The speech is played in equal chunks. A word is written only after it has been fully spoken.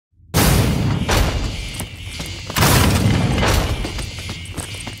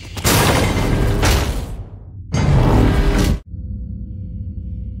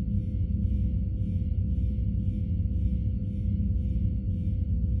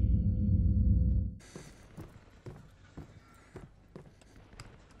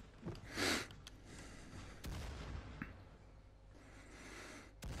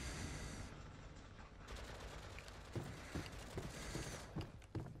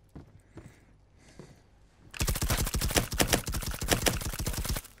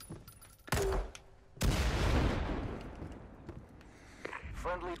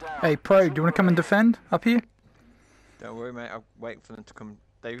Hey, Pro, do you want to come and defend up here? Don't worry, mate. I'll wait for them to come.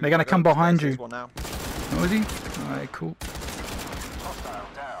 They're going to come behind you. One now. Oh, is he? Alright, cool.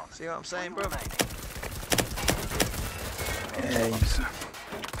 See what I'm saying, bro? Yeah, he's...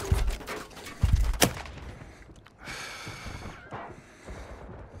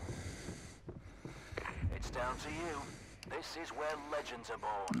 It's down to you. This is where legends are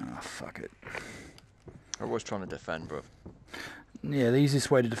born. Oh, fuck it. I was trying to defend, bro. Yeah, the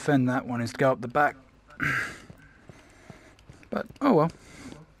easiest way to defend that one is to go up the back. But, oh well.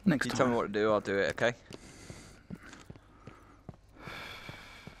 Next time. You tell me what to do, I'll do it, okay?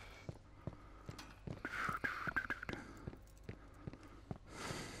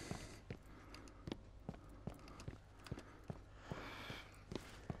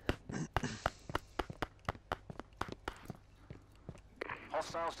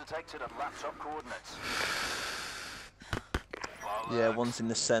 Hostiles detected at laptop coordinates. Yeah, one's in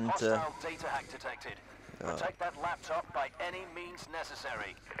the centre. Hostile data hack detected. Protect that laptop by any means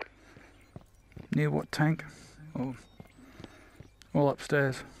necessary. Near what tank? Oh. All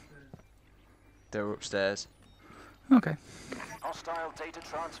upstairs. They're upstairs. Okay. Hostile data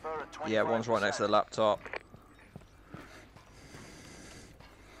transfer at 25%. Yeah, one's right next to the laptop.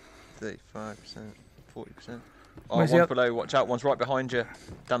 35%, 40%. Oh, Where's one's below, watch out, one's right behind you.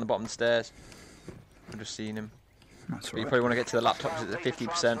 Down the bottom of the stairs. I've just seen him. That's But you right. probably want to get to the laptop because it's at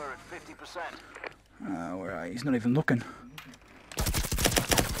 50%. Where are you? He's not even looking.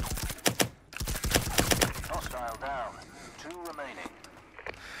 Hostile down. 2 remaining.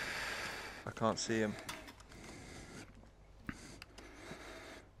 I can't see him.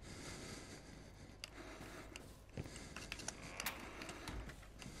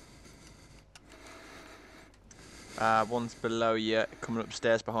 One's below you, coming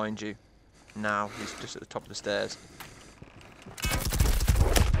upstairs behind you. Now, he's just at the top of the stairs.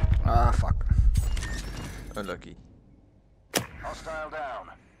 Ah, fuck. Unlucky. Hostile down.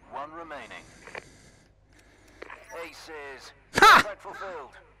 1 remaining. Aces. Ha! Contract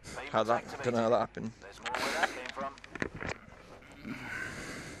fulfilled. How that? Don't know how that happened. There's more where that came from.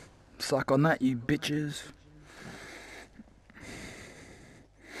 Suck on that, you bitches.